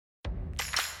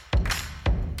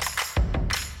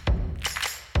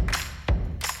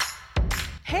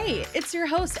Hey, it's your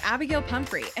host, Abigail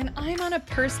Pumphrey, and I'm on a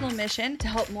personal mission to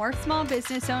help more small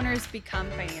business owners become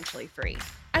financially free.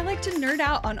 I like to nerd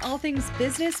out on all things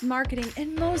business, marketing,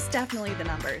 and most definitely the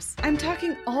numbers. I'm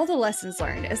talking all the lessons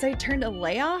learned as I turned a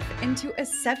layoff into a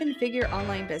 7-figure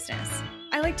online business.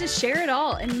 I like to share it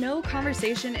all, and no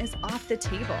conversation is off the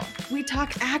table. We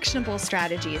talk actionable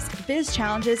strategies, biz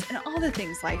challenges, and all the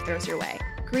things life throws your way.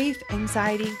 Grief,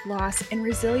 anxiety, loss, and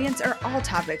resilience are all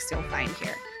topics you'll find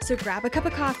here. So grab a cup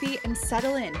of coffee and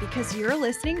settle in because you're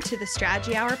listening to the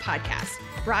Strategy Hour podcast,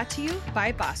 brought to you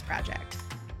by Boss Project.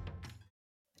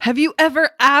 Have you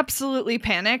ever absolutely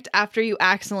panicked after you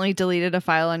accidentally deleted a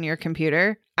file on your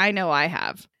computer? I know I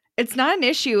have. It's not an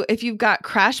issue if you've got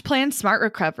CrashPlan Smart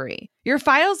Recovery. Your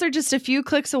files are just a few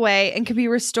clicks away and can be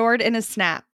restored in a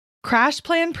snap.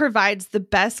 CrashPlan provides the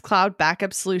best cloud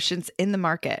backup solutions in the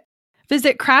market.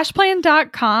 Visit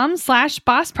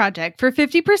crashplan.com/bossproject for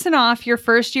 50% off your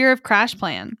first year of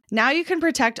CrashPlan. Now you can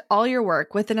protect all your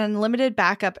work with an unlimited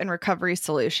backup and recovery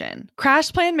solution.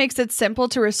 CrashPlan makes it simple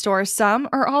to restore some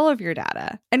or all of your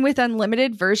data. And with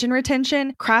unlimited version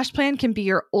retention, CrashPlan can be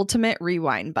your ultimate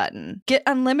rewind button. Get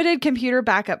unlimited computer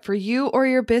backup for you or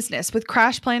your business with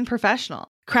CrashPlan Professional.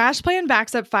 CrashPlan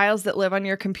backs up files that live on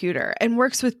your computer and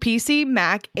works with PC,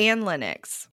 Mac, and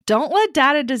Linux. Don't let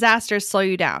data disasters slow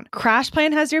you down.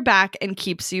 CrashPlan has your back and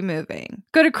keeps you moving.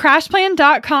 Go to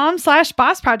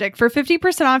crashplan.com/bossproject for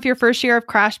 50% off your first year of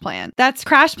CrashPlan. That's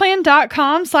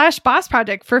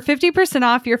crashplan.com/bossproject for 50%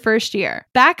 off your first year.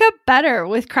 Back up better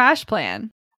with CrashPlan.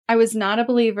 I was not a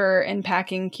believer in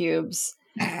packing cubes.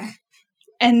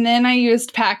 And then I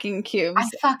used packing cubes. I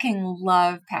fucking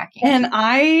love packing. And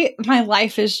my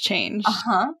life has changed.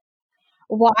 Uh-huh.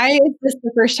 Why is this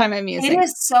the first time I'm using it? It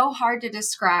is so hard to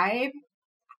describe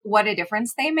what a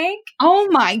difference they make. Oh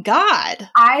my God.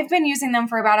 I've been using them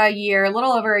for about a year, a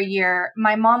little over a year.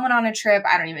 My mom went on a trip,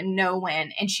 I don't even know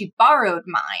when, and she borrowed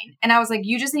mine. And I was like,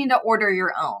 you just need to order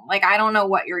your own. Like, I don't know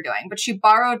what you're doing. But she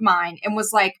borrowed mine and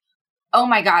was like, oh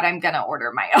my God, I'm going to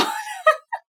order my own.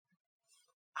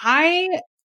 I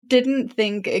didn't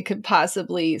think it could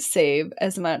possibly save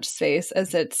as much space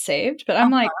as it's saved, but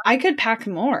I'm like, I could pack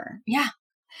more. Yeah.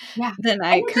 Yeah. Then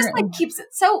it just like keeps it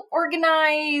so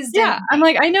organized. Yeah. I'm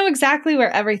like, I know exactly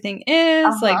where everything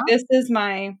is. Like, this is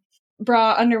my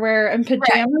bra, underwear, and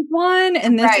pajamas one.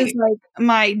 And this is like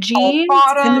my jeans.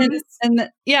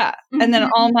 And then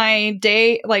all my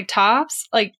day, like tops.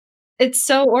 Like, it's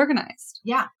so organized.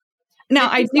 Yeah. Now,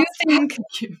 I do think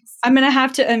I'm going to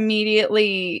have to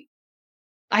immediately,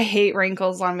 I hate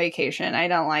wrinkles on vacation. I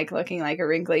don't like looking like a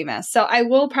wrinkly mess. So I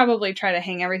will probably try to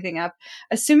hang everything up,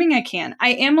 assuming I can. I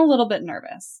am a little bit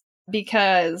nervous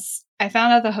because I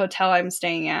found out the hotel I'm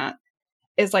staying at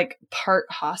is like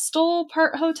part hostel,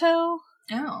 part hotel.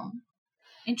 Oh,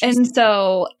 interesting. And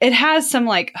so it has some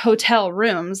like hotel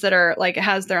rooms that are like, it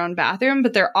has their own bathroom,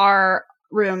 but there are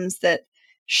rooms that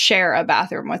share a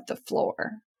bathroom with the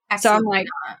floor. Absolutely. So I'm like,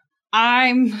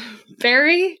 I'm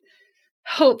very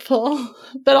hopeful,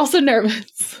 but also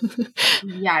nervous.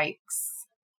 Yikes.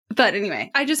 But anyway,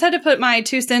 I just had to put my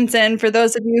 2 cents in for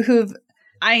those of you who've,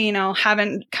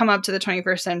 haven't come up to the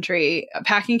 21st century.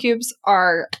 Packing cubes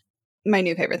are my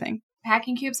new favorite thing.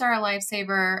 Packing cubes are a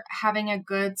lifesaver. Having a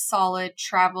good, solid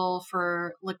travel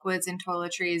for liquids and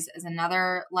toiletries is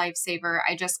another lifesaver.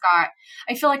 I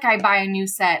feel like I buy a new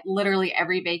set literally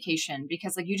every vacation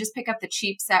because like you just pick up the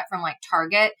cheap set from like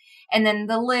Target and then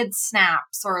the lid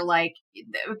snaps or like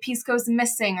a piece goes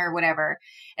missing or whatever.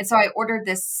 And so I ordered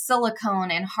this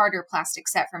silicone and harder plastic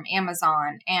set from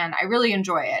Amazon and I really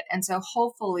enjoy it. And so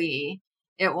hopefully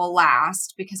it will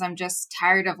last because I'm just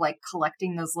tired of like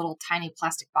collecting those little tiny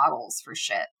plastic bottles for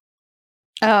shit.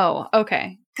 Oh,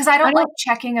 okay. Because I don't like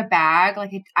checking a bag.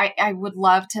 Like I would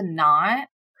love to not.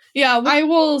 Yeah, I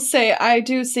will say I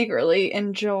do secretly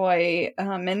enjoy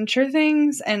miniature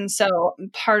things. And so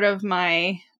part of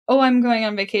my, I'm going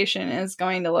on vacation is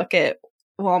going to look at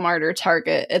Walmart or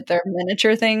Target at their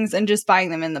miniature things and just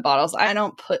buying them in the bottles. I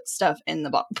don't put stuff in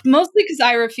the bottle, mostly because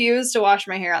I refuse to wash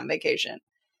my hair on vacation.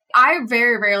 I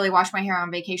very rarely wash my hair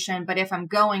on vacation, but if I'm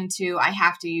going to, I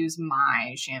have to use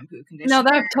my shampoo conditioner. No,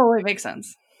 that totally makes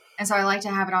sense. And so I like to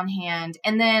have it on hand.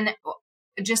 And then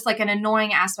just like an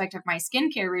annoying aspect of my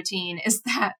skincare routine is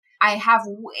that I have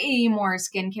way more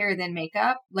skincare than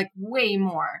makeup, like way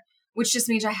more, which just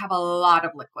means I have a lot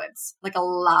of liquids.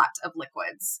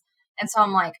 And so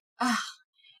I'm like, ugh.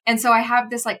 And so I have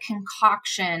this like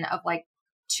concoction of like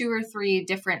 2 or 3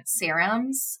 different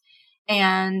serums.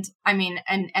 And I mean,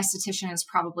 an esthetician is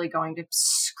probably going to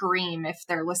scream if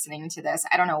they're listening to this.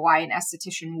 I don't know why an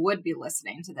esthetician would be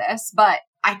listening to this, but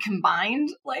I combined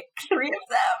like 3 of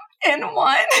them in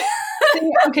one.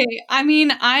 Okay, I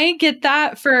mean, I get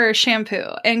that for shampoo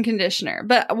and conditioner,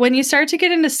 but when you start to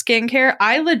get into skincare,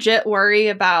 I legit worry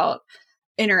about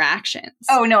interactions.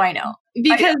 Oh, no, I know.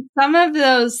 Because some of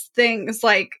those things,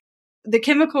 like the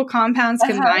chemical compounds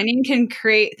combining, can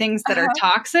create things that are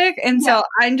toxic. And so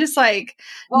I'm just like,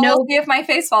 well, no, we'll see if my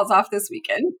face falls off this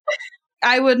weekend.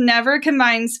 I would never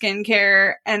combine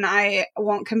skincare, and I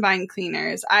won't combine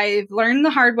cleaners. I've learned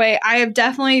the hard way. I have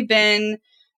definitely been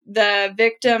the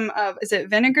victim of, is it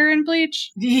vinegar and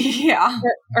bleach? Yeah.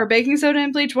 Or baking soda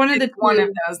and bleach? One of the two. One of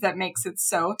those that makes it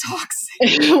so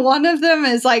toxic. One of them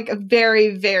is like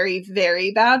very, very,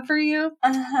 very bad for you.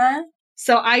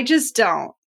 So I just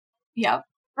don't. Yep.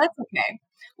 That's okay.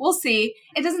 We'll see.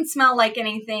 It doesn't smell like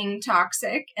anything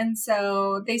toxic. And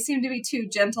so they seem to be two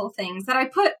gentle things that I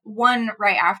put one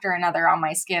right after another on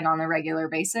my skin on a regular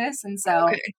basis. And so.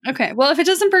 Okay. Well, if it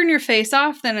doesn't burn your face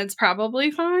off, then it's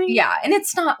probably fine. Yeah. And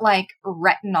it's not like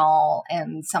retinol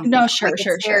and something. No, sure, like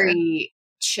it's very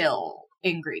chill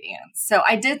ingredients. So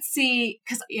I did see,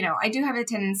 because, I do have a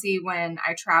tendency when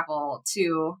I travel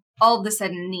to all of a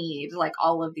sudden need like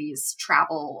all of these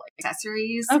travel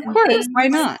accessories. Of course. Why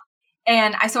not?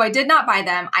 And so I did not buy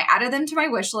them. I added them to my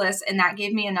wish list, and that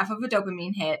gave me enough of a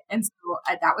dopamine hit. And so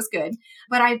that was good.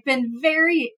 But I've been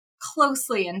very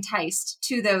closely enticed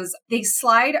to those. They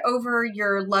slide over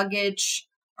your luggage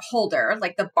holder,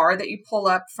 like the bar that you pull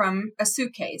up from a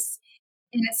suitcase.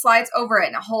 And it slides over it,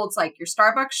 and it holds like your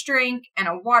Starbucks drink and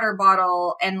a water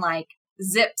bottle, and like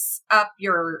zips up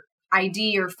your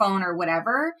ID or phone or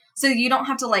whatever. So you don't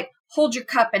have to like hold your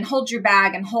cup and hold your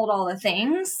bag and hold all the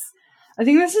things. I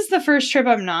think this is the first trip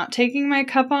I'm not taking my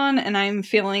cup on, and I'm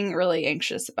feeling really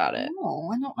anxious about it.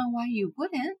 Oh, I don't know why you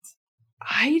wouldn't.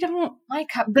 I don't. My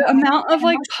cup. The amount of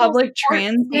like public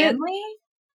transit. Stanley?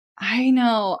 I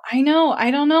know.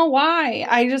 I don't know why.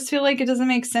 I just feel like it doesn't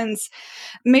make sense.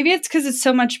 Maybe it's because it's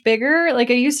so much bigger. Like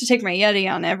I used to take my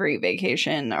Yeti on every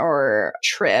vacation or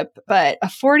trip, but a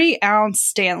 40-ounce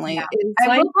Stanley is I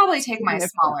like, will probably take my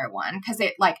smaller one because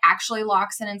it like actually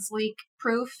locks and it's leak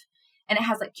proof. And it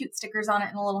has like cute stickers on it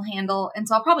and a little handle. And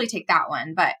so I'll probably take that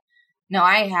one. But no,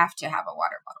 I have to have a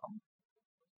water bottle.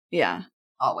 Yeah.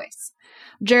 Always.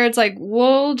 Jared's like,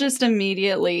 we'll just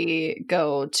immediately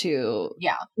go to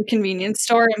the convenience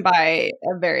store and buy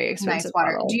a very expensive nice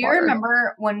water. Do you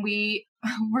remember when we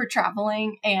were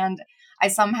traveling and I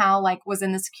somehow like was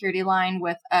in the security line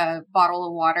with a bottle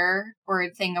of water or a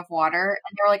thing of water,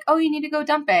 and they were like, "Oh, you need to go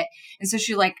dump it." And so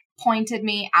she like pointed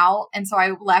me out, and so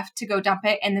I left to go dump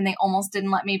it, and then they almost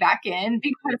didn't let me back in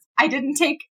because I didn't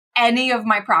take any of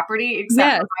my property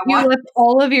except for my water. You left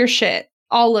all of your shit,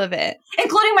 all of it,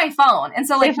 including my phone. And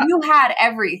so like you had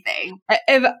everything.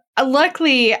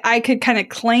 Luckily, I could kind of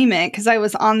claim it because I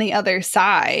was on the other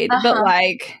side, but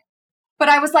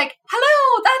I was like,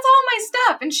 "Hello, that's all my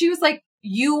stuff," and she was like,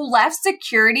 "You left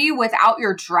security without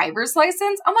your driver's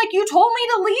license?" I'm like, "You told me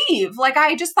to leave. Like,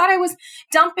 I just thought I was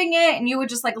dumping it and you would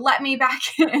just like let me back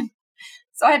in."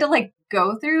 So I had to like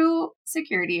go through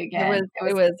security again.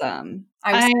 It was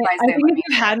I think if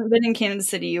you hadn't been in Kansas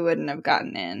City, you wouldn't have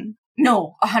gotten in.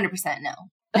 No, 100% no.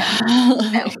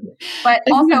 No. But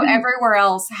also everywhere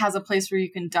else has a place where you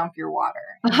can dump your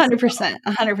water.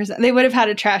 100%. They would have had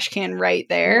a trash can right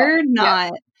there.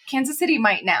 Kansas City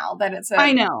might now that it's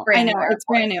I know it's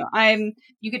brand new.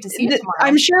 You get to see it tomorrow.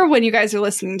 I'm sure when you guys are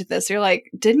listening to this, you're like,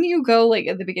 didn't you go like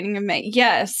at the beginning of May?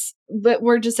 Yes, but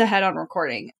we're just ahead on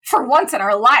recording. For once in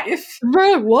our life.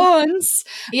 For once.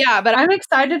 Yeah, but I'm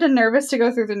excited and nervous to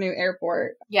go through the new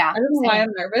airport. Yeah. I don't know why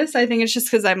I'm nervous. I think it's just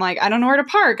because I'm like, I don't know where to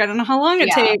park. I don't know how long it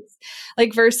takes.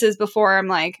 Like versus before, I'm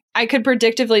like, I could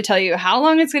predictively tell you how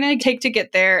long it's going to take to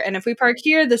get there. And if we park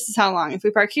here, this is how long. If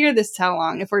we park here, this is how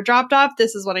long. If we're dropped off,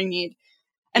 this is what I need.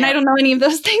 And I don't know any of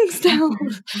those things now.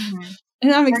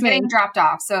 And that makes me getting dropped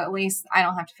off. So at least I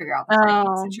don't have to figure out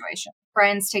the situation.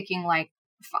 Brian's taking like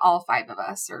all 5 of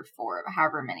us or 4,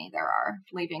 however many there are,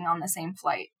 leaving on the same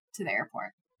flight to the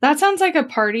airport. That sounds like a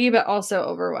party, but also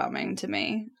overwhelming to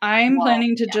me. I'm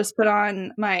planning to just put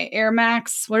on my Air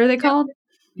Max. What are they called?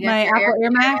 My Apple Air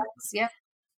Max. Yep.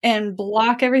 And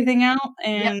block everything out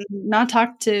and not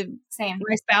talk to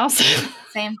my spouse.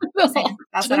 Same.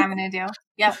 That's what I'm going to do.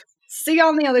 Yep. See you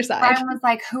on the other side. Brian was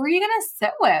like, who are you going to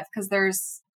sit with? Because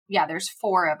there's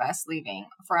 4 of us leaving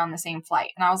on the same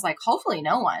flight. And I was like, hopefully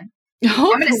no one.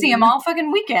 I'm going to see them all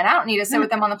fucking weekend. I don't need to sit with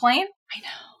them on the plane. I know.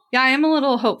 Yeah, I am a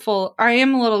little hopeful. I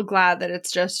am a little glad that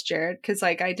it's just Jared because,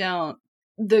 like,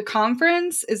 the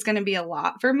conference is going to be a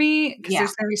lot for me because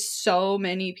there's going to be so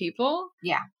many people.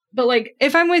 Yeah. But, like,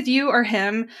 if I'm with you or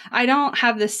him, I don't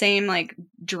have the same, like,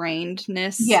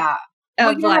 drainedness. Yeah. Well,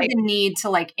 of you don't have like, the need to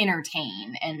like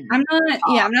entertain and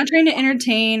I'm not trying to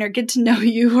entertain or get to know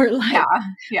you or like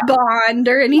yeah. bond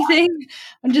or anything.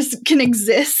 I just can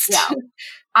exist. Yeah.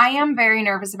 I am very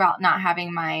nervous about not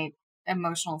having my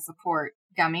emotional support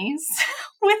gummies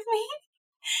with me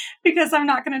because I'm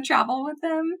not going to travel with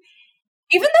them.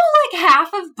 Even though like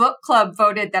half of book club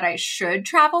voted that I should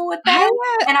travel with them.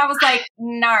 And I was like,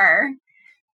 no.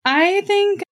 I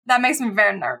think That makes me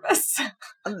very nervous.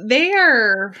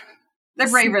 they're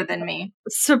braver than me.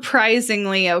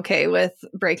 Surprisingly okay with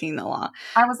breaking the law.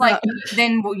 I was like,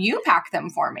 then will you pack them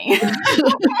for me?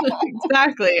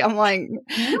 Exactly. I'm like,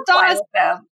 you fly with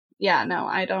them. Yeah, no,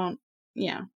 I don't.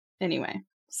 Yeah. Anyway,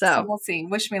 so we'll see.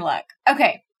 Wish me luck.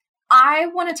 Okay. I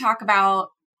want to talk about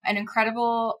an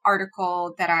incredible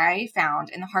article that I found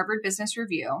in the Harvard Business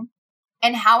Review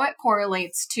and how it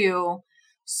correlates to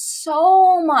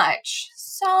so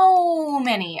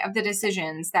many of the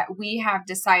decisions that we have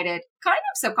decided kind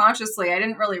of subconsciously. I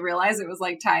didn't really realize it was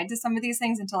like tied to some of these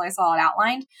things until I saw it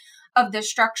outlined, of the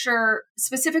structure,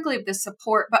 specifically of the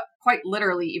support, but quite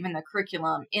literally even the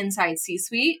curriculum inside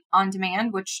C-Suite On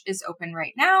Demand, which is open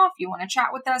right now. If you want to chat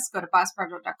with us, go to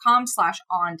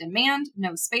bossproject.com/on-demand,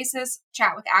 no spaces,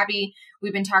 chat with Abby.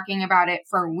 We've been talking about it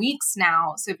for weeks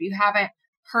now. So if you haven't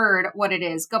heard what it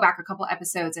is, go back a couple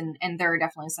episodes and there are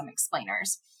definitely some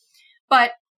explainers.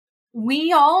 But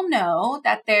we all know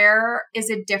that there is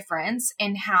a difference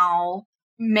in how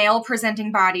male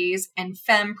presenting bodies and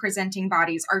femme presenting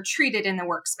bodies are treated in the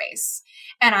workspace.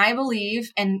 And I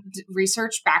believe, and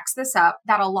research backs this up,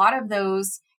 that a lot of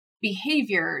those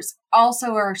behaviors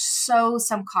also are so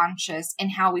subconscious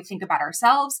in how we think about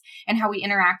ourselves and how we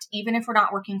interact, even if we're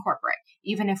not working corporate,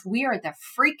 even if we are the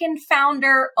freaking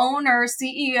founder, owner,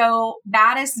 CEO,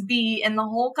 baddest bee in the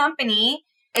whole company,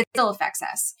 it still affects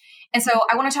us. And so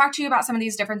I want to talk to you about some of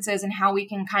these differences and how we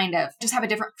can kind of just have a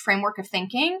different framework of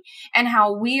thinking and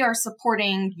how we are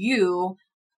supporting you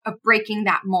of breaking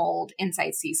that mold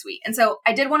inside C-Suite. And so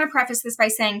I did want to preface this by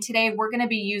saying today we're going to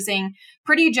be using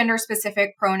pretty gender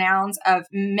specific pronouns of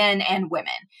men and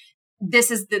women.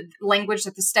 This is the language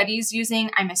that the study is using.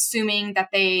 I'm assuming that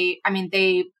they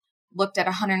looked at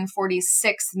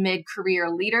 146 mid-career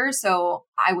leaders. So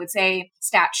I would say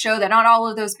stats show that not all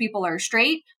of those people are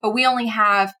straight, but we only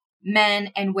have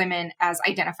men and women as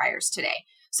identifiers today.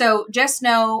 So just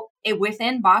know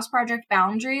within Boss Project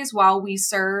boundaries, while we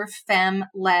serve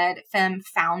femme-led,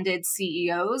 femme-founded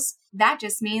CEOs, that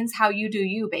just means how you do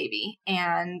you, baby.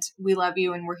 And we love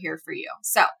you and we're here for you.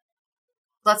 So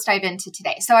let's dive into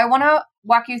today. So I want to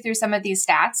walk you through some of these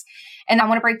stats and I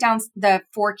want to break down the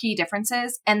 4 key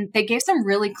differences. And they gave some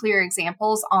really clear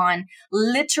examples on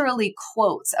literally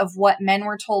quotes of what men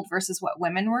were told versus what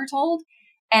women were told.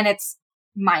 And it's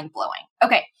mind-blowing.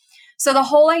 Okay. So the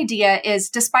whole idea is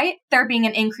despite there being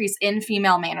an increase in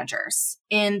female managers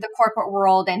in the corporate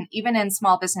world and even in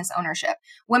small business ownership,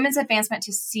 women's advancement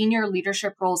to senior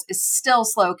leadership roles is still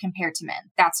slow compared to men.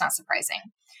 That's not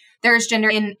surprising. There is gender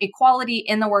inequality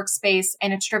in the workspace,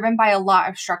 and it's driven by a lot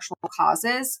of structural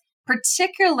causes.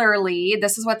 Particularly,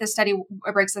 this is what this study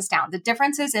breaks this down, the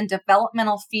differences in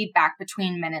developmental feedback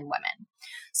between men and women.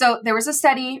 So there was a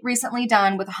study recently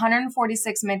done with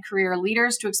 146 mid-career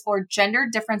leaders to explore gender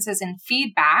differences in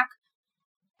feedback.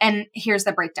 And here's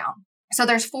the breakdown. So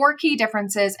there's 4 key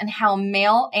differences in how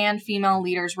male and female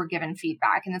leaders were given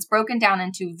feedback. And it's broken down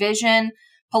into vision,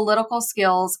 political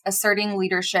skills, asserting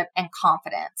leadership, and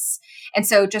confidence. And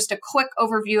so just a quick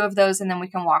overview of those, and then we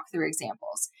can walk through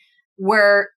examples.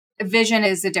 Where vision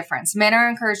is the difference. Men are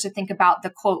encouraged to think about the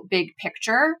quote big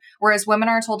picture, whereas women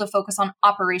are told to focus on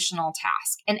operational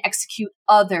tasks and execute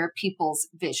other people's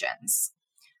visions.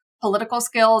 Political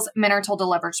skills, men are told to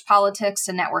leverage politics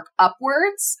to network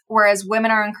upwards, whereas women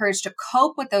are encouraged to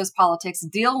cope with those politics,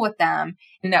 deal with them,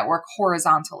 and network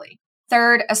horizontally.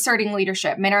 Third, asserting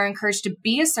leadership. Men are encouraged to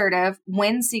be assertive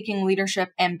when seeking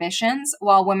leadership ambitions,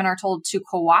 while women are told to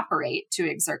cooperate to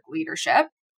exert leadership.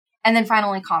 And then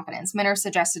finally, confidence. Men are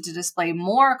suggested to display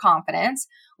more confidence,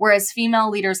 whereas female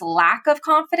leaders' lack of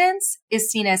confidence is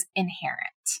seen as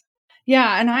inherent.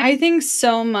 Yeah, and I think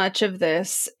so much of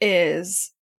this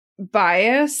is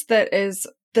bias that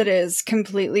is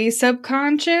completely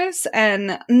subconscious,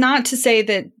 and not to say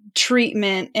that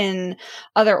treatment in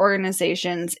other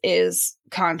organizations is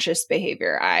conscious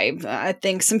behavior. I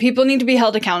think some people need to be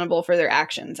held accountable for their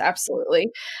actions. Absolutely.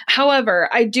 However,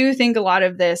 I do think a lot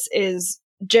of this is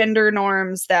gender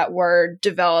norms that were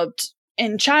developed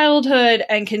in childhood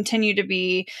and continue to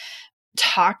be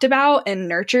talked about and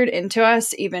nurtured into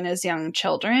us even as young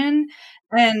children.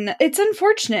 And it's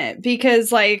unfortunate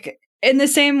because like in the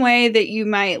same way that you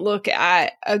might look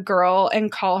at a girl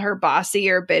and call her bossy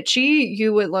or bitchy,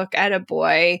 you would look at a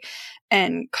boy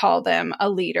and call them a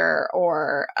leader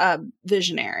or a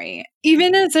visionary,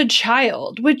 even as a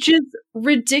child, which is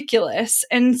ridiculous.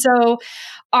 And so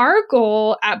our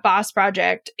goal at Boss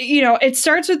Project, it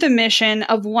starts with the mission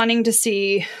of wanting to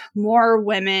see more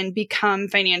women become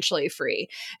financially free.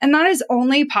 And that is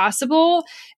only possible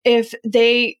if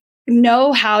they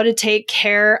know how to take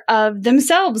care of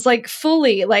themselves, like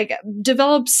fully, like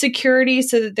develop security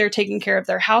so that they're taking care of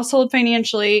their household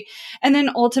financially, and then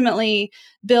ultimately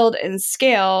build and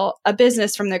scale a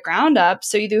business from the ground up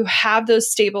so you have those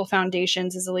stable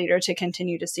foundations as a leader to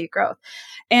continue to see growth.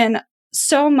 And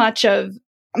so much of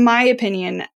my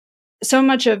opinion, so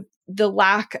much of the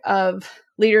lack of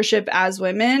leadership as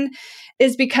women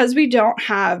is because we don't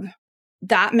have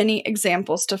that many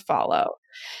examples to follow.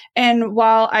 And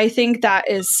while I think that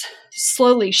is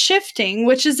slowly shifting,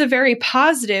 which is a very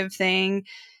positive thing,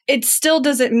 it still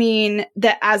doesn't mean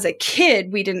that as a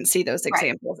kid, we didn't see those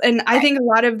examples. Right. And I think a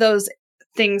lot of those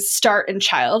things start in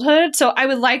childhood. So I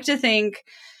would like to think,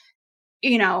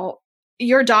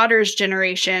 your daughter's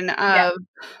generation of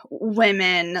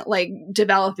women like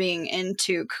developing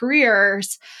into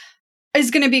careers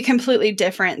is going to be completely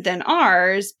different than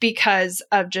ours because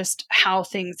of just how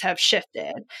things have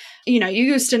shifted. You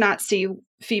used to not see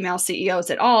female CEOs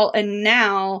at all. And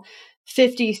now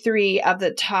 53 of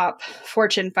the top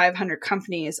Fortune 500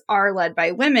 companies are led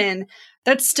by women.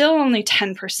 That's still only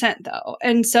 10% though.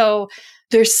 And so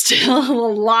there's still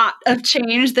a lot of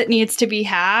change that needs to be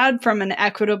had from an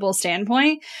equitable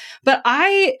standpoint. But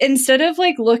instead of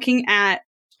like looking at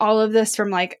all of this from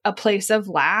like a place of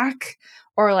lack,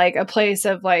 or like a place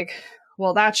of like,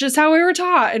 well, that's just how we were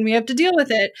taught and we have to deal with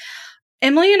it.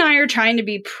 Emily and I are trying to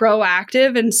be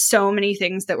proactive in so many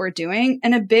things that we're doing.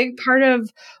 And a big part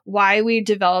of why we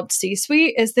developed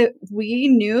C-Suite is that we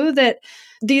knew that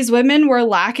these women were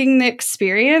lacking the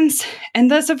experience. And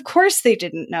thus, of course, they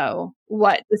didn't know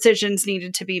what decisions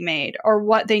needed to be made or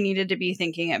what they needed to be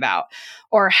thinking about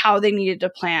or how they needed to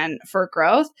plan for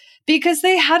growth because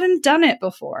they hadn't done it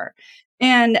before.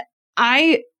 And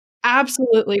I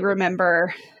absolutely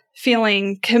remember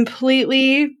feeling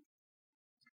completely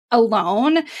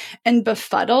alone and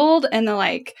befuddled and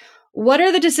like, what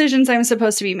are the decisions I'm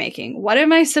supposed to be making? What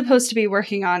am I supposed to be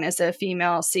working on as a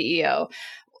female CEO?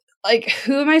 Like,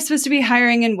 who am I supposed to be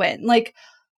hiring and when? Like,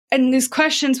 and these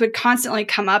questions would constantly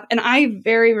come up. And I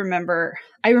remember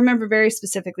very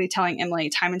specifically telling Emily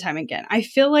time and time again, I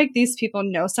feel like these people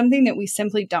know something that we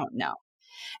simply don't know.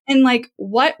 And like,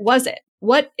 what was it?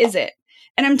 What is it?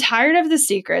 And I'm tired of the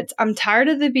secrets. I'm tired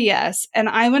of the BS. And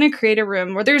I want to create a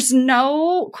room where there's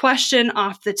no question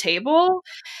off the table.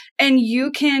 And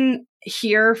you can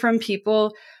hear from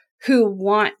people who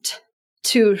want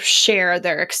to share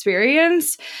their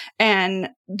experience and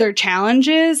their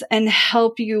challenges and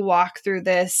help you walk through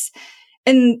this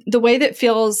in the way that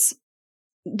feels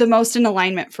the most in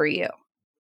alignment for you.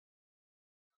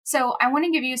 So I want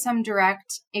to give you some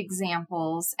direct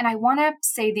examples, and I want to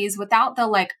say these without the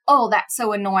like, oh, that's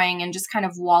so annoying, and just kind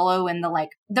of wallow in the like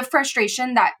the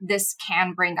frustration that this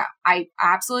can bring up. I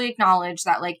absolutely acknowledge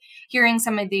that like hearing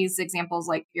some of these examples,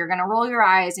 like you're going to roll your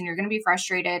eyes and you're going to be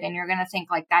frustrated and you're going to think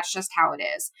like that's just how it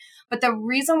is. But the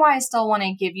reason why I still want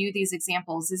to give you these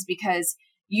examples is because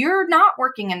you're not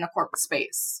working in the corporate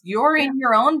space. You're in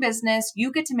your own business.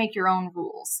 You get to make your own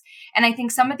rules. And I think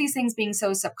some of these things being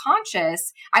so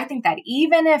subconscious, I think that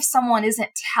even if someone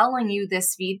isn't telling you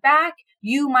this feedback,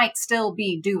 you might still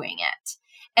be doing it.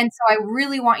 And so I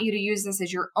really want you to use this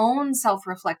as your own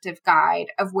self-reflective guide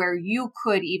of where you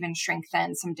could even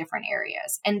strengthen some different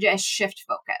areas and just shift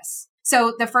focus.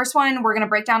 So the first one, we're going to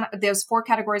break down those 4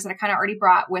 categories that I kind of already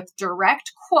brought with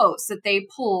direct quotes that they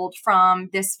pulled from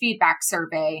this feedback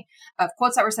survey of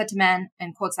quotes that were said to men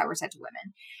and quotes that were said to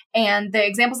women. And the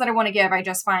examples that I want to give, I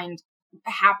just find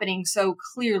happening so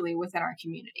clearly within our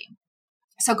community.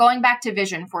 So going back to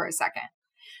vision for a second,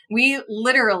 we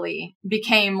literally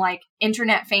became like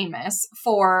internet famous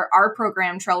for our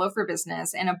program Trello for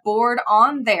Business, and a board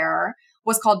on there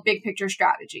was called Big Picture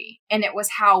Strategy. And it was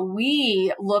how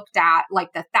we looked at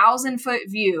like the 1,000-foot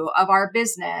view of our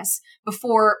business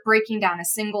before breaking down a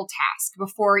single task,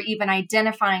 before even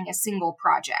identifying a single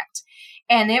project.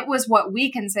 And it was what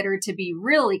we considered to be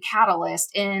really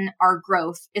catalyst in our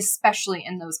growth, especially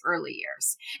in those early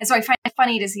years. And so I find it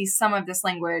funny to see some of this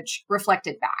language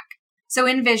reflected back. So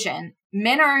in vision,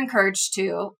 men are encouraged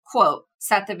to, quote,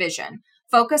 set the vision,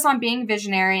 focus on being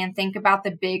visionary and think about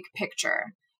the big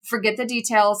picture. Forget the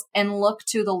details and look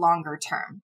to the longer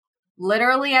term.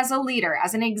 Literally, as a leader,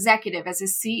 as an executive, as a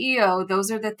CEO, those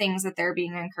are the things that they're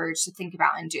being encouraged to think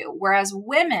about and do. Whereas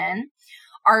women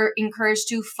are encouraged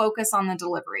to focus on the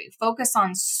delivery, focus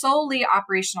on solely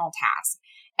operational tasks,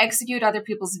 execute other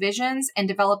people's visions, and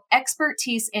develop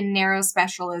expertise in narrow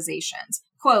specializations.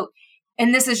 Quote,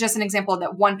 and this is just an example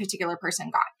that one particular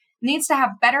person got, needs to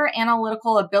have better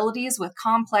analytical abilities with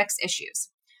complex issues.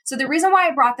 So the reason why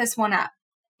I brought this one up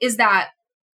is that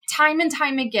time and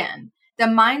time again, the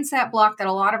mindset block that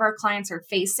a lot of our clients are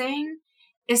facing,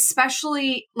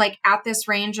 especially like at this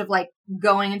range of like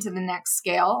going into the next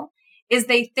scale, is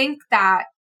they think that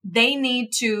they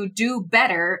need to do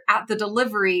better at the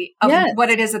delivery of what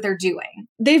it is that they're doing.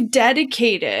 They've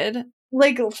dedicated,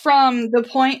 like from the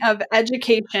point of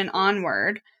education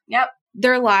onward,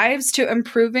 their lives to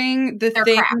improving the things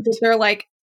that they're like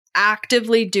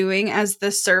actively doing as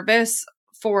the service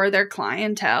for their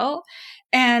clientele.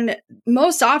 And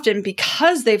most often,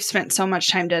 because they've spent so much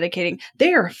time dedicating,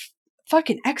 they are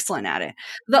fucking excellent at it.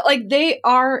 Like they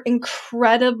are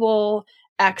incredible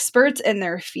experts in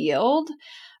their field,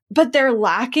 but they're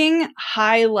lacking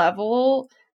high level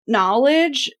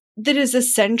knowledge that is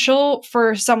essential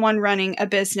for someone running a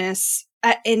business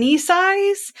at any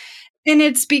size. And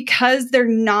it's because they're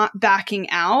not backing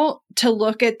out to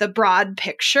look at the broad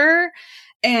picture,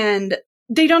 and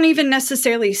they don't even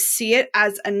necessarily see it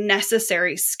as a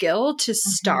necessary skill to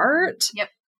start. Yep.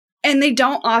 And they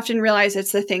don't often realize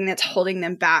it's the thing that's holding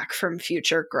them back from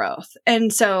future growth.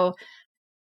 And so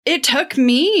it took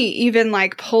me even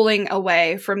like pulling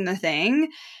away from the thing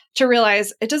to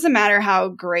realize it doesn't matter how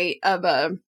great of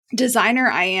a designer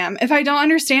I am. If I don't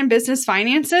understand business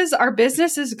finances, our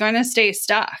business is going to stay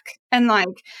stuck. And like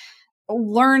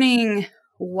learning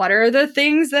what are the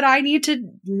things that I need to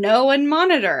know and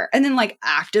monitor, and then like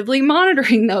actively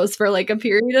monitoring those for like a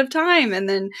period of time, and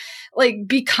then like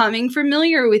becoming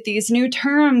familiar with these new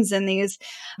terms and these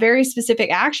very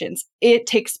specific actions. It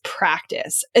takes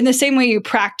practice. In the same way you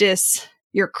practice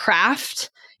your craft,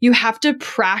 you have to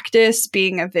practice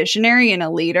being a visionary and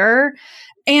a leader,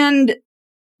 and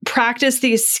practice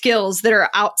these skills that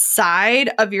are outside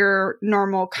of your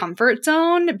normal comfort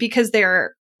zone because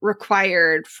they're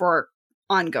required for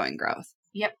ongoing growth.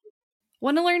 Yep.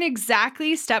 Want to learn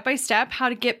exactly step by step how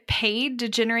to get paid to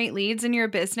generate leads in your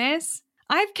business?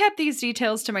 I've kept these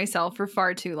details to myself for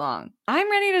far too long.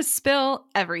 I'm ready to spill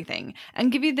everything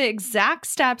and give you the exact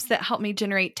steps that help me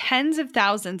generate tens of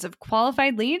thousands of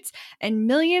qualified leads and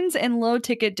millions in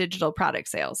low-ticket digital product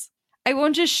sales. I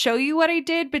won't just show you what I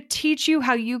did, but teach you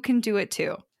how you can do it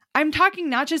too. I'm talking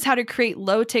not just how to create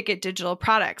low-ticket digital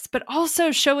products, but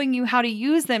also showing you how to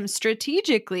use them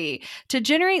strategically to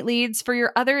generate leads for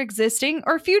your other existing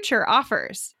or future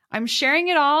offers. I'm sharing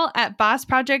it all at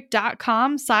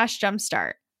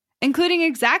bossproject.com/jumpstart, including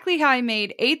exactly how I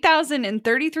made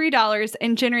 $8,033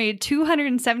 and generated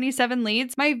 277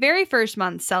 leads my very first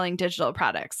month selling digital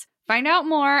products. Find out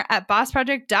more at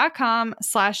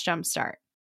bossproject.com/jumpstart.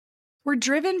 We're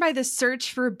driven by the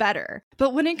search for better.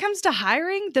 But when it comes to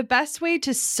hiring, the best way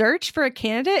to search for a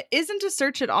candidate isn't to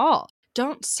search at all.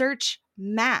 Don't search,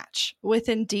 match with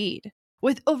Indeed.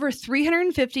 With over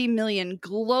 350 million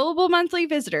global monthly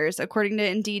visitors, according to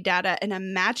Indeed data, and a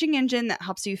matching engine that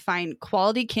helps you find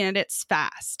quality candidates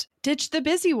fast. Ditch the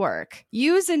busy work.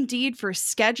 Use Indeed for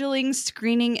scheduling,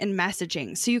 screening, and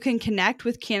messaging so you can connect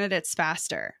with candidates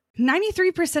faster.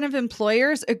 93% of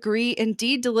employers agree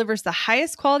Indeed delivers the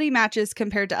highest quality matches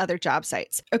compared to other job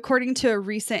sites, according to a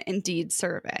recent Indeed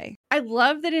survey. I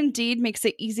love that Indeed makes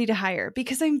it easy to hire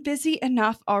because I'm busy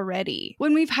enough already.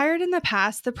 When we've hired in the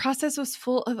past, the process was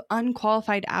full of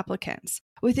unqualified applicants.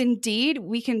 With Indeed,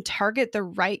 we can target the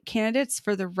right candidates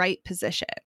for the right position.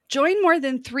 Join more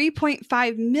than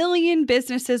 3.5 million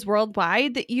businesses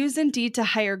worldwide that use Indeed to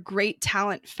hire great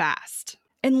talent fast.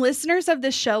 And listeners of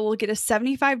this show will get a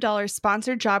 $75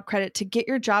 sponsored job credit to get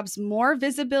your jobs more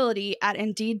visibility at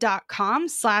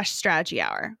Indeed.com/Strategy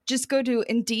Hour. Just go to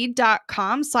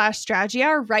Indeed.com/Strategy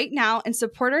Hour right now and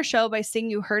support our show by saying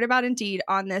you heard about Indeed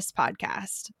on this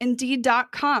podcast.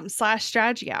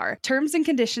 Indeed.com/Strategy Hour. Terms and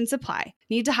conditions apply.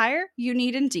 Need to hire? You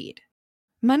need Indeed.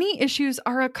 Money issues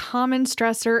are a common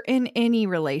stressor in any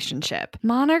relationship.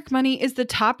 Monarch Money is the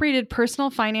top-rated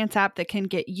personal finance app that can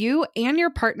get you and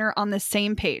your partner on the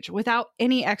same page without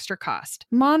any extra cost.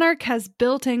 Monarch has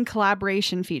built-in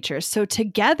collaboration features, so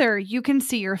together you can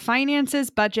see your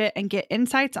finances, budget, and get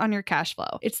insights on your cash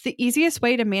flow. It's the easiest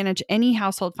way to manage any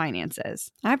household finances.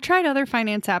 I've tried other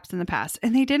finance apps in the past,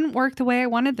 and they didn't work the way I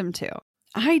wanted them to.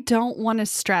 I don't want to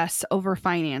stress over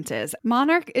finances.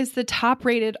 Monarch is the top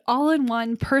rated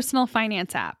all-in-one personal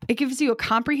finance app. It gives you a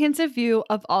comprehensive view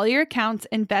of all your accounts,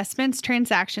 investments,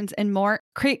 transactions, and more.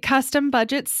 Create custom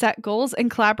budgets, set goals, and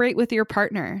collaborate with your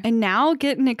partner. And now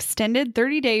get an extended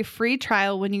 30-day free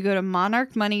trial when you go to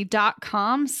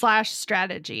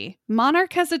monarchmoney.com/strategy.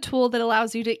 Monarch has a tool that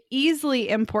allows you to easily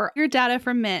import your data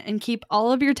from Mint and keep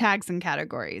all of your tags and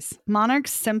categories.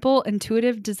 Monarch's simple,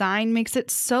 intuitive design makes it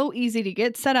so easy to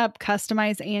get set up,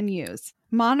 customize, and use.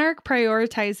 Monarch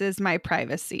prioritizes my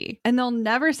privacy, and they'll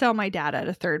never sell my data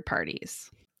to third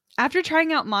parties. After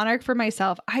trying out Monarch for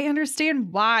myself, I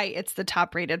understand why it's the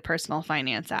top-rated personal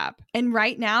finance app. And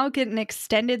right now, get an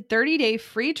extended 30-day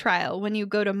free trial when you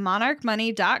go to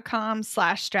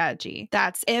monarchmoney.com/strategy.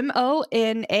 That's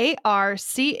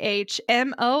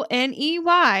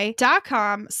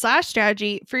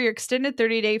monarchmoney.com/strategy for your extended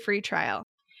 30-day free trial.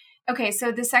 Okay,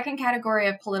 so the second category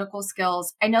of political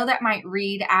skills, I know that might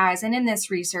read as, and in this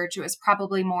research, it was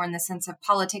probably more in the sense of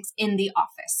politics in the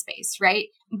office space, right?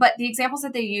 But the examples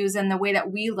that they use and the way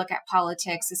that we look at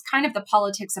politics is kind of the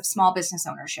politics of small business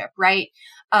ownership, right?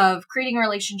 Of creating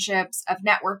relationships, of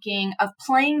networking, of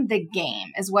playing the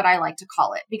game is what I like to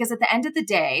call it. Because at the end of the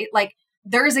day, like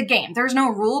there is a game, there's no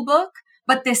rule book,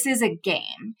 but this is a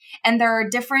game. And there are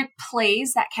different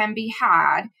plays that can be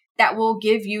had that will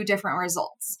give you different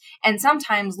results. And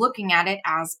sometimes looking at it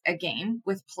as a game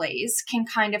with plays can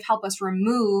kind of help us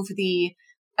remove the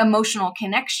emotional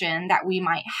connection that we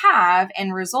might have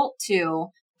and result to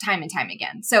time and time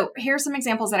again. So here's some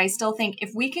examples that I still think if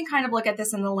we can kind of look at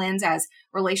this in the lens as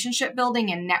relationship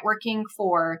building and networking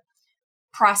for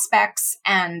prospects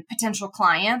and potential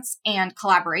clients and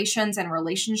collaborations and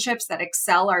relationships that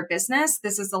excel our business,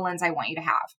 this is the lens I want you to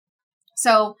have.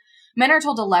 So men are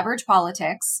told to leverage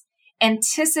politics,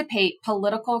 anticipate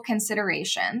political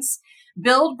considerations,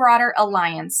 build broader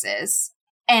alliances,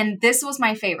 and this was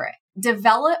my favorite,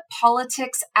 develop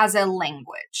politics as a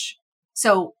language.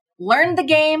 So learn the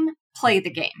game, play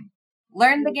the game.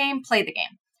 Learn the game, play the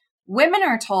game. Women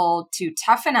are told to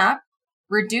toughen up,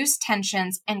 reduce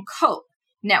tensions, and cope,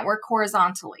 network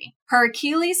horizontally. Her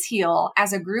Achilles heel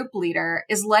as a group leader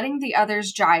is letting the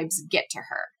others' jibes get to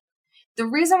her. The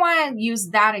reason why I use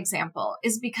that example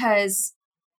is because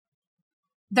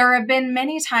there have been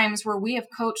many times where we have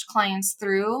coached clients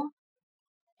through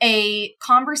a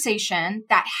conversation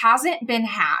that hasn't been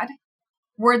had,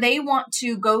 where they want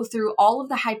to go through all of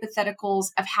the hypotheticals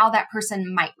of how that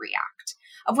person might react,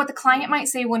 of what the client might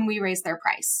say when we raise their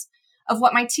price, of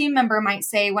what my team member might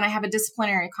say when I have a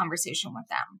disciplinary conversation with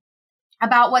them,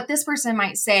 about what this person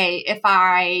might say if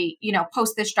I,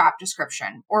 post this job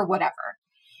description or whatever.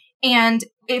 And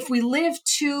if we live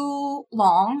too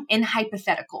long in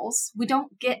hypotheticals, we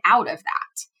don't get out of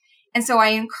that. And so I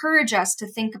encourage us to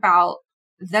think about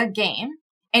the game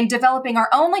and developing our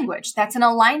own language that's in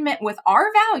alignment with our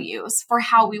values for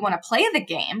how we want to play the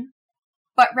game,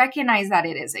 but recognize that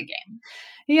it is a game.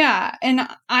 Yeah. And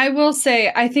I will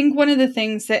say, I think one of the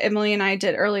things that Emily and I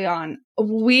did early on,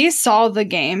 we saw the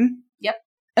game. Yep.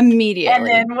 Immediately. And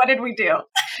then what did we do?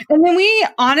 And then we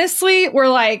honestly were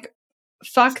like,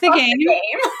 fuck the game.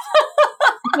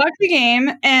 Fuck the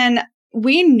game. And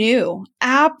we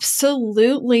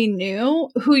absolutely knew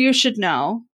who you should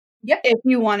know. Yep. If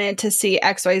you wanted to see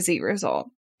XYZ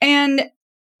result. And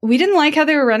we didn't like how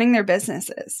they were running their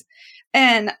businesses.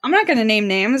 And I'm not going to name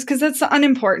names because that's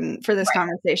unimportant for this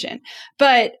conversation.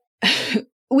 But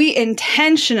we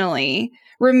intentionally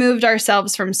removed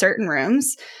ourselves from certain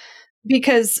rooms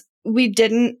because we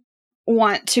didn't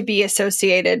want to be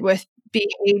associated with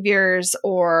behaviors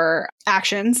or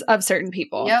actions of certain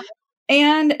people. Yep.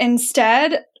 And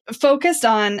instead focused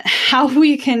on how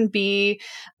we can be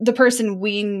the person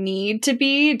we need to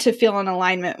be to feel in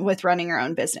alignment with running our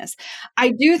own business. I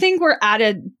do think we're at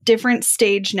a different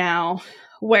stage now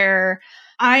where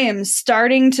I am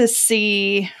starting to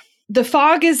see the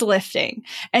fog is lifting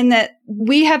and that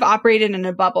we have operated in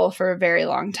a bubble for a very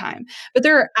long time. But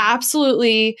there are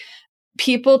absolutely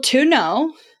people to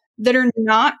know that are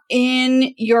not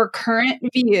in your current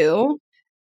view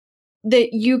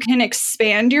that you can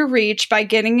expand your reach by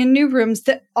getting in new rooms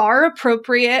that are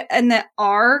appropriate and that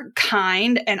are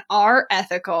kind and are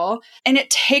ethical. And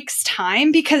it takes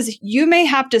time because you may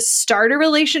have to start a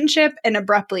relationship and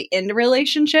abruptly end a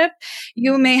relationship.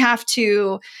 You may have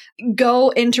to go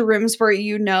into rooms where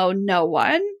you know no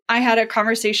one. I had a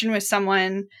conversation with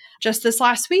someone just this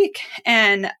last week,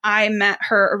 and I met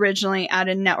her originally at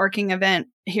a networking event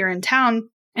here in town.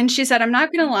 And she said, I'm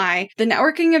not going to lie, the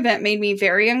networking event made me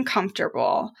very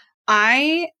uncomfortable.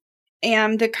 I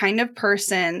am the kind of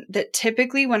person that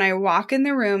typically when I walk in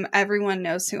the room, everyone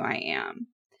knows who I am.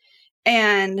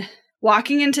 And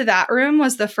walking into that room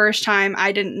was the first time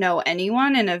I didn't know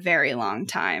anyone in a very long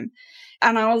time.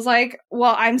 And I was like,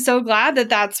 well, I'm so glad that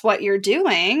that's what you're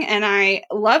doing. And I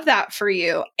love that for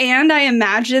you. And I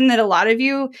imagine that a lot of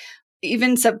you,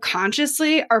 even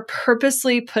subconsciously, are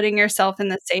purposely putting yourself in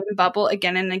the same bubble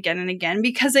again and again and again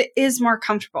because it is more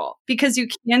comfortable, because you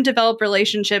can develop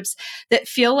relationships that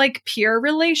feel like peer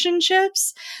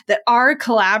relationships, that are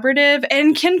collaborative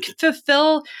and can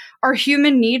fulfill our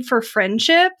human need for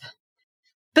friendship.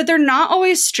 But they're not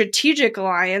always strategic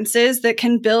alliances that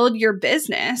can build your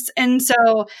business. And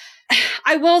so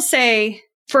I will say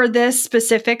for this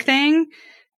specific thing,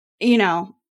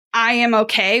 I am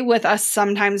okay with us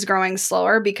sometimes growing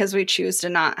slower because we choose to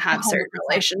not have 100%. certain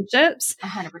relationships.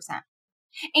 100%.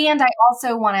 And I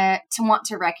also want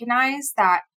to recognize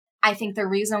that I think the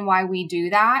reason why we do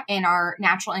that and our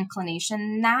natural inclination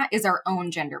in that is our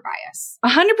own gender bias.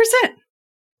 100%.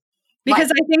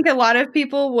 Because I think a lot of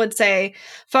people would say,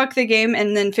 fuck the game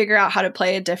and then figure out how to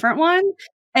play a different one.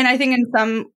 And I think in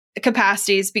some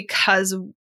capacities, because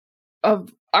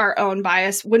of our own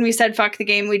bias, when we said fuck the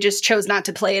game, we just chose not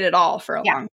to play it at all for a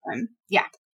long time. Yeah.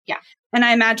 Yeah. And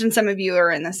I imagine some of you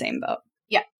are in the same boat.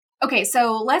 Yeah. Okay.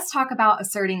 So let's talk about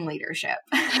asserting leadership.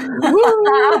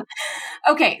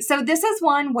 Okay. So this is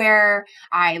one where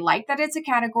I like that it's a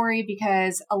category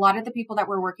because a lot of the people that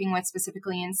we're working with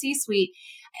specifically in C-suite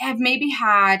have maybe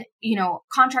had,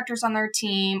 contractors on their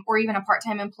team or even a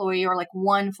part-time employee or like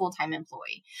one full-time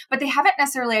employee, but they haven't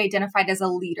necessarily identified as a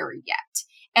leader yet.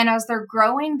 And as they're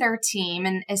growing their team,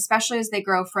 and especially as they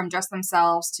grow from just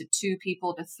themselves to 2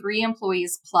 people to 3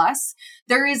 employees plus,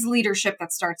 there is leadership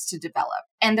that starts to develop.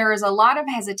 And there is a lot of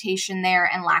hesitation there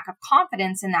and lack of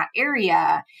confidence in that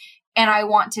area. And I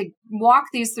want to walk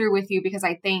these through with you because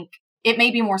I think it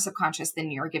may be more subconscious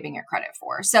than you're giving it credit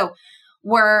for. So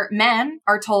where men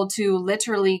are told to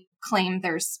literally claim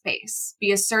their space,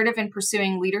 be assertive in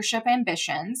pursuing leadership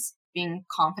ambitions, being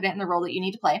confident in the role that you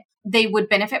need to play, they would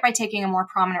benefit by taking a more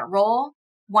prominent role.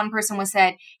 One person was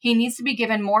said, he needs to be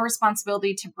given more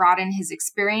responsibility to broaden his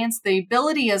experience. The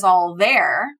ability is all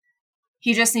there.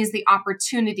 He just needs the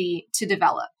opportunity to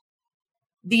develop.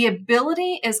 The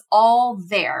ability is all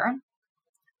there.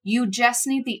 You just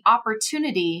need the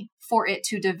opportunity for it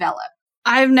to develop.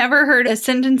 I've never heard a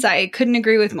sentence I couldn't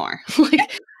agree with more.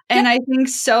 And I think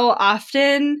so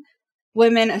often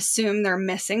women assume they're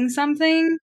missing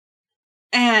something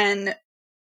and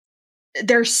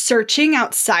they're searching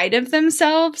outside of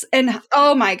themselves. And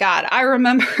oh my God, I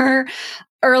remember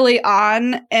early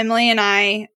on, Emily and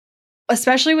I,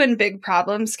 especially when big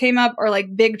problems came up or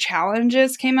like big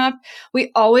challenges came up,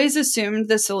 we always assumed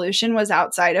the solution was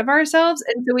outside of ourselves.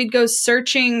 And so we'd go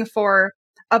searching for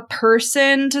a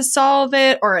person to solve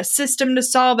it or a system to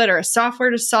solve it or a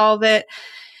software to solve it.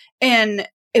 And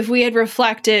if we had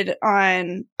reflected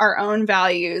on our own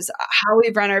values, how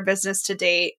we've run our business to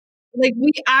date, like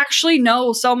we actually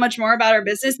know so much more about our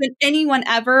business than anyone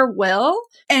ever will.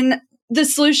 And the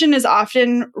solution is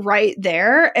often right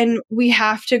there and we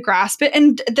have to grasp it.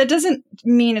 And that doesn't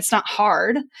mean it's not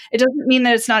hard. It doesn't mean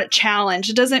that it's not a challenge.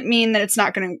 It doesn't mean that it's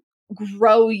not going to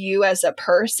grow you as a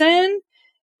person,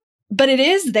 but it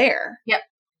is there. Yep.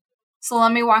 So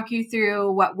let me walk you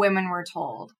through what women were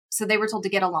told. So they were told to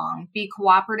get along, be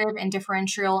cooperative and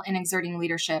differential in exerting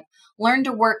leadership, learn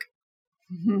to work.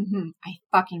 I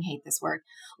fucking hate this word.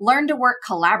 Learn to work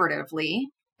collaboratively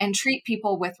and treat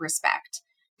people with respect.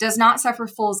 Does not suffer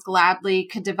fools gladly,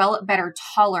 could develop better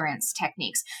tolerance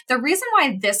techniques. The reason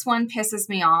why this one pisses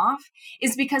me off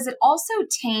is because it also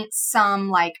taints some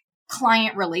like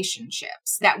client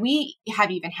relationships that we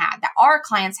have even had, that our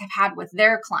clients have had with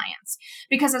their clients.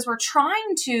 Because as we're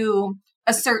trying to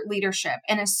assert leadership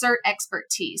and assert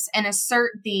expertise and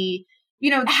assert the,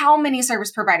 how many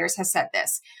service providers have said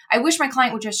this? I wish my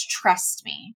client would just trust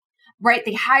me, right?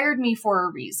 They hired me for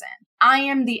a reason. I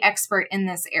am the expert in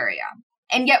this area.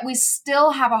 And yet we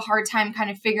still have a hard time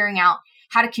kind of figuring out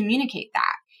how to communicate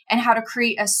that and how to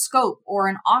create a scope or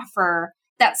an offer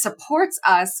that supports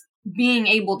us being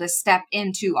able to step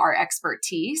into our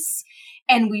expertise.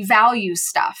 And we value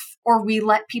stuff or we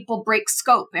let people break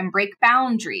scope and break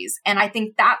boundaries. And I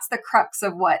think that's the crux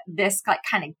of what this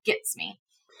kind of gets me.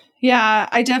 Yeah,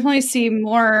 I definitely see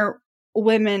more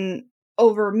women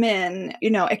over men,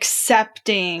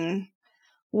 accepting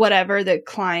whatever the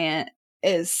client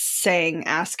is saying,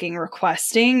 asking,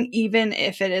 requesting, even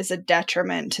if it is a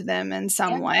detriment to them in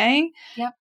some way.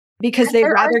 Yep. Because they'd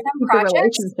rather keep the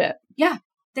relationship. Yeah.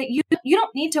 that you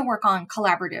don't need to work on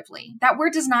collaboratively. That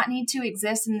word does not need to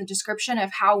exist in the description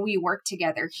of how we work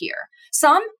together here.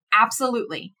 Some,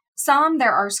 absolutely. Some,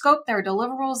 there are scope, there are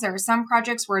deliverables, there are some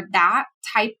projects where that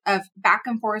type of back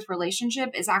and forth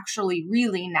relationship is actually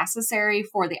really necessary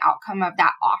for the outcome of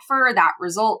that offer, that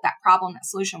result, that problem, that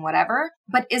solution, whatever.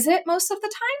 But is it most of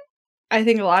the time? I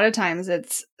think a lot of times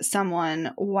it's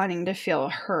someone wanting to feel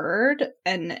heard,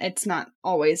 and it's not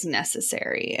always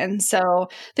necessary. And so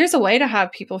there's a way to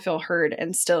have people feel heard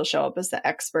and still show up as the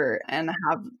expert and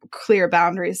have clear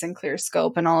boundaries and clear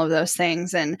scope and all of those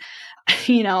things. And,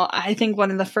 I think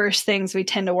one of the first things we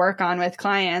tend to work on with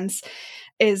clients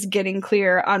is getting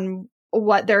clear on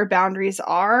what their boundaries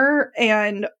are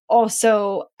and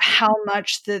also how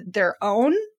much that their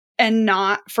own and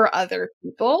not for other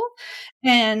people.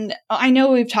 And I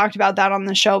know we've talked about that on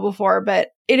the show before, but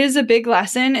it is a big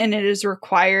lesson and it is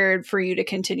required for you to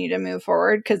continue to move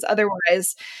forward, because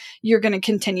otherwise you're going to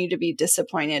continue to be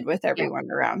disappointed with everyone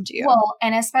around you. Well,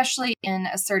 and especially in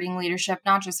asserting leadership,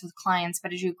 not just with clients,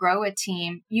 but as you grow a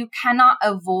team, you cannot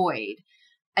avoid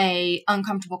a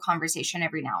uncomfortable conversation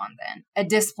every now and then, a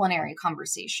disciplinary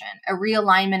conversation, a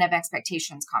realignment of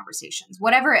expectations conversations,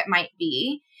 whatever it might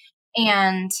be.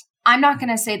 And I'm not going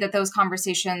to say that those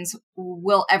conversations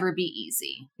will ever be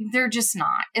easy. They're just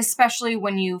not, especially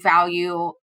when you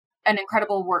value an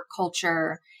incredible work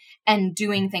culture and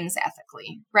doing things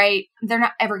ethically, right? They're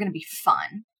not ever going to be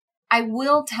fun. I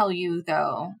will tell you,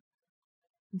 though,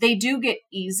 they do get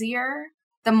easier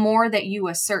the more that you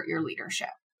assert your leadership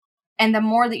and the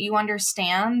more that you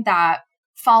understand that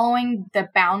following the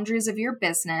boundaries of your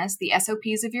business, the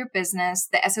SOPs of your business,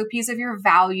 the SOPs of your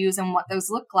values and what those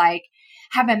look like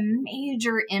have a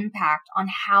major impact on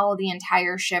how the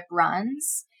entire ship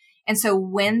runs. And so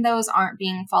when those aren't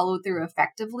being followed through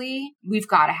effectively, we've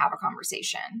got to have a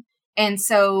conversation. And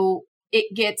so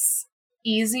it gets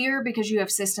easier because you have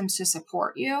systems to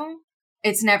support you.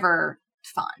 It's never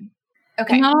fun.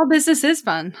 Okay. Not all business is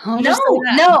fun.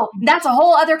 No, that's a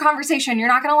whole other conversation. You're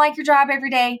not going to like your job every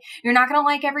day. You're not going to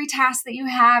like every task that you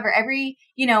have or every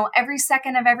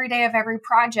second of every day of every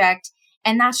project.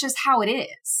 And that's just how it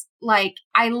is. Like,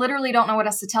 I literally don't know what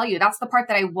else to tell you. That's the part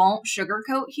that I won't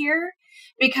sugarcoat here,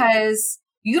 because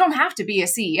you don't have to be a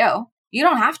CEO. You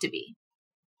don't have to be,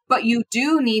 but you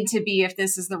do need to be if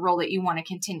this is the role that you want to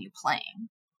continue playing.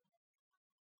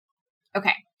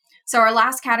 Okay. So our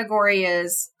last category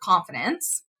is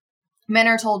confidence. Men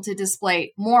are told to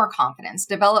display more confidence,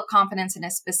 develop confidence in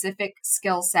a specific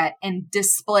skill set, and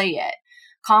display it.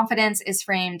 Confidence is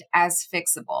framed as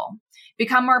fixable.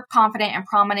 Become more confident and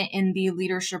prominent in the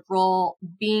leadership role,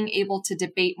 being able to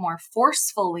debate more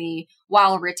forcefully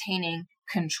while retaining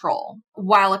control.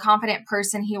 While a confident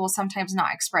person, he will sometimes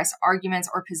not express arguments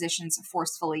or positions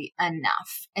forcefully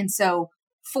enough. And so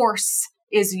force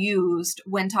is used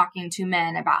when talking to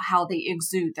men about how they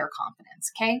exude their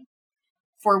confidence, okay?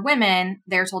 For women,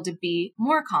 they're told to be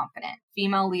more confident.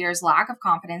 Female leaders' lack of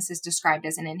confidence is described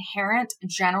as an inherent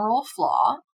general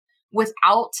flaw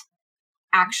without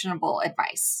actionable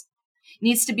advice.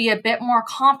 Needs to be a bit more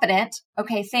confident.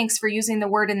 Okay, thanks for using the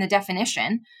word in the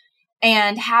definition.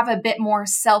 And have a bit more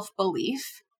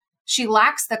self-belief. She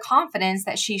lacks the confidence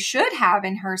that she should have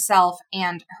in herself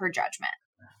and her judgment.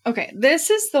 Okay,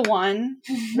 this is the one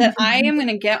that I am going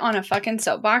to get on a fucking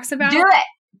soapbox about. Do it.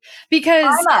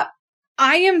 Because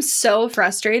I am so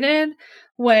frustrated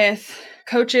with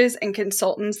coaches and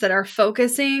consultants that are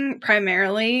focusing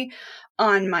primarily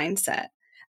on mindset.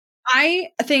 I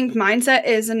think mindset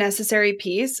is a necessary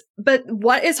piece, but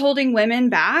what is holding women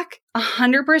back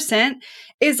 100%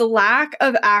 is lack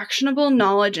of actionable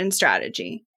knowledge and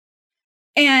strategy.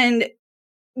 And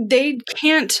they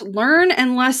can't learn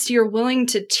unless you're willing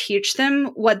to teach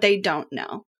them what they don't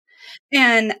know.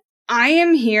 And I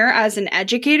am here as an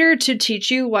educator to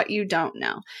teach you what you don't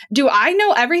know. Do I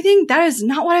know everything? That is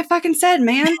not what I fucking said,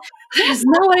 man. That is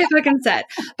not what I fucking said.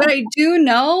 But I do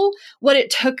know what it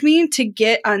took me to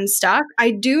get unstuck.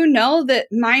 I do know that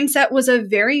mindset was a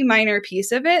very minor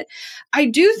piece of it. I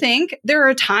do think there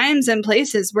are times and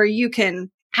places where you can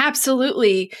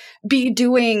absolutely be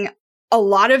doing a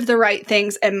lot of the right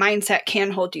things and mindset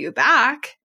can hold you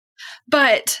back.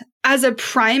 But as a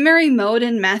primary mode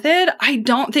and method, I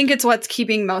don't think it's what's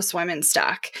keeping most women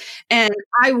stuck. And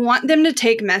I want them to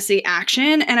take messy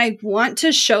action, and I want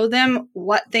to show them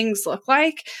what things look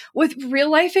like with real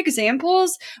life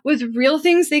examples, with real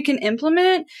things they can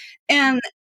implement. And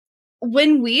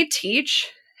when we teach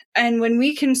and when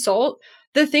we consult,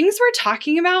 The things we're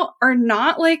talking about are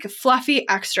not like fluffy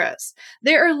extras.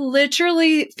 They are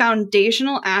literally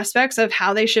foundational aspects of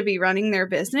how they should be running their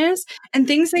business and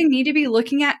things they need to be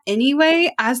looking at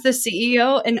anyway as the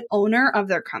CEO and owner of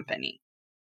their company.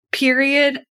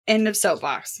 Period. End of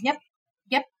soapbox. Yep.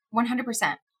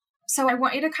 100%. So I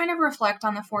want you to kind of reflect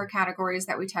on the 4 categories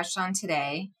that we touched on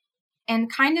today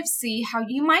and kind of see how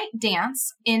you might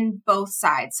dance in both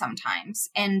sides sometimes,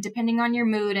 and depending on your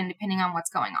mood and depending on what's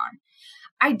going on.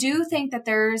 I do think that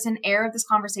there's an air of this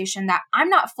conversation that I'm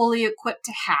not fully equipped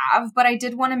to have, but I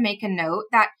did want to make a note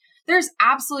that there's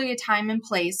absolutely a time and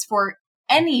place for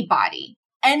anybody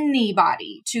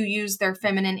to use their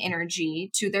feminine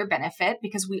energy to their benefit,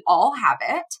 because we all have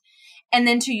it. And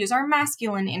then to use our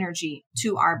masculine energy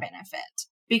to our benefit,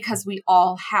 because we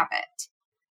all have it.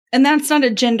 And that's not a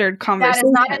gendered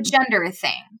conversation. That is not a gender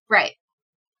thing. Right.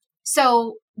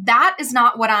 So that is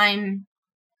not what I'm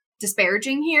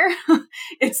disparaging here.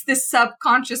 It's the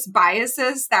subconscious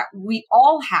biases that we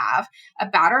all have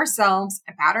about ourselves,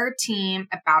 about our team,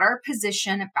 about our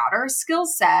position, about our skill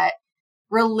set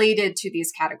related to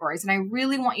these categories. And I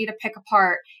really want you to pick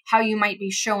apart how you might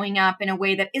be showing up in a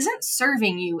way that isn't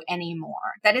serving you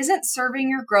anymore, that isn't serving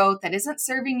your growth, that isn't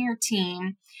serving your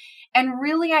team, and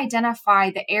really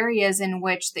identify the areas in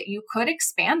which that you could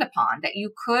expand upon, that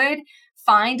you could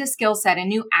find a skill set, a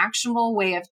new actionable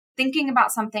way of thinking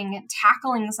about something and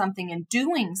tackling something and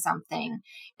doing something,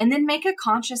 and then make a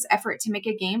conscious effort to make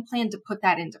a game plan to put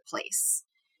that into place.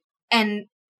 And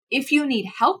if you need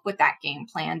help with that game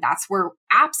plan, that's where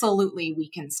absolutely we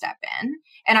can step in.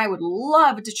 And I would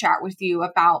love to chat with you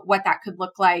about what that could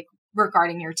look like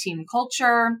regarding your team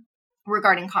culture,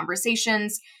 regarding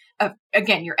conversations of,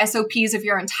 again, your SOPs of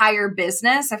your entire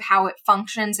business, of how it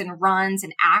functions and runs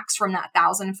and acts from that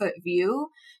 1,000-foot view,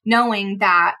 knowing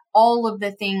that all of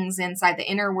the things inside,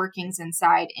 the inner workings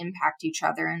inside, impact each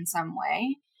other in some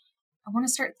way. I want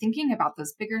to start thinking about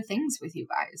those bigger things with you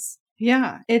guys.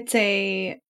 Yeah, it's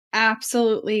a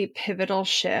absolutely pivotal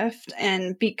shift.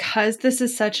 And because this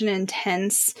is such an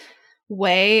intense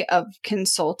way of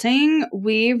consulting,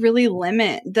 we really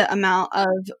limit the amount of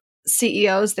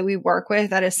CEOs that we work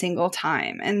with at a single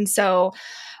time. And so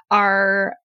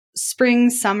our spring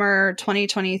summer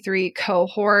 2023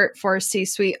 cohort for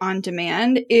C-Suite on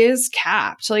Demand is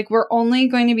capped. Like, we're only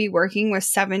going to be working with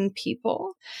 7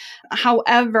 people.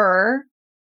 However,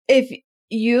 if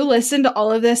you listen to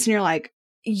all of this and you're like,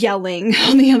 yelling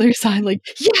on the other side, like,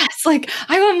 yes, like,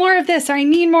 I want more of this, or I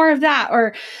need more of that,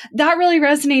 or that really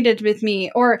resonated with me,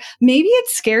 or maybe it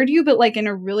scared you, but like in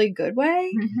a really good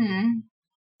way,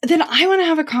 then I want to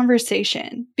have a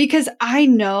conversation, because I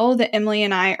know that Emily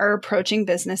and I are approaching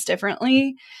business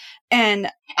differently. And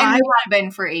we have been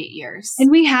for 8 years.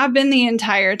 And we have been the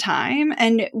entire time.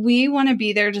 And we want to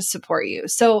be there to support you.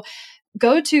 So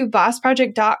go to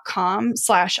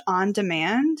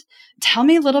bossproject.com/on-demand. Tell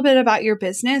me a little bit about your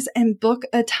business and book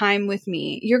a time with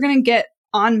me. You're going to get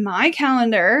on my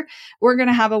calendar. We're going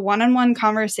to have a one-on-one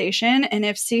conversation. And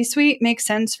if C-Suite makes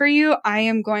sense for you, I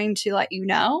am going to let you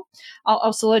know. I'll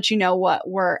also let you know what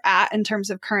we're at in terms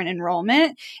of current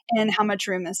enrollment and how much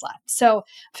room is left. So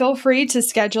feel free to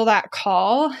schedule that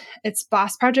call. It's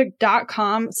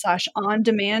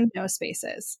bossproject.com/on-demand, no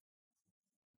spaces.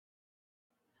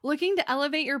 Looking to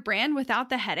elevate your brand without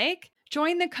the headache?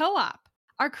 Join the Co-op,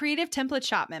 our creative template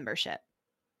shop membership.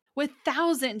 With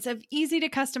thousands of easy to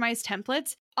customize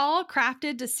templates, all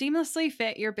crafted to seamlessly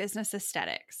fit your business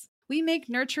aesthetics, we make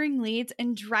nurturing leads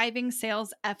and driving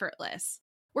sales effortless.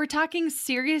 We're talking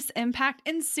serious impact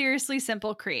and seriously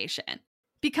simple creation.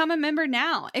 Become a member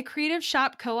now at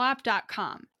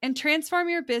creativeshopcoop.com and transform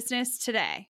your business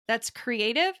today. That's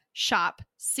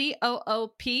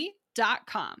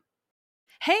creativeshopcoop.com.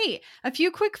 Hey, a few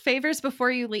quick favors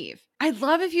before you leave. I'd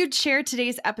love if you'd share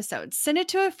today's episode, send it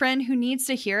to a friend who needs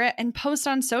to hear it, and post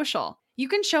on social. You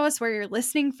can show us where you're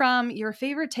listening from, your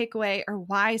favorite takeaway, or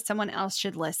why someone else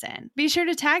should listen. Be sure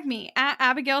to tag me at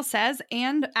Abigail Says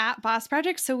and at Boss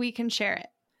Project so we can share it.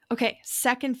 Okay,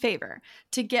 second favor.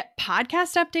 To get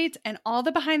podcast updates and all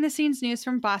the behind the scenes news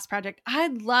from Boss Project,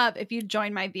 I'd love if you'd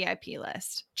join my VIP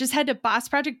list. Just head to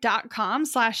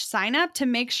bossproject.com/sign up to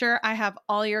make sure I have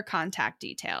all your contact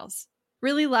details.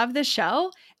 Really love the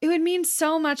show? It would mean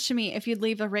so much to me if you'd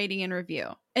leave a rating and review.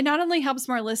 It not only helps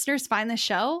more listeners find the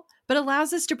show, but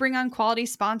allows us to bring on quality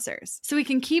sponsors so we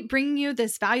can keep bringing you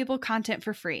this valuable content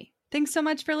for free. Thanks so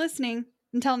much for listening.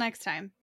 Until next time.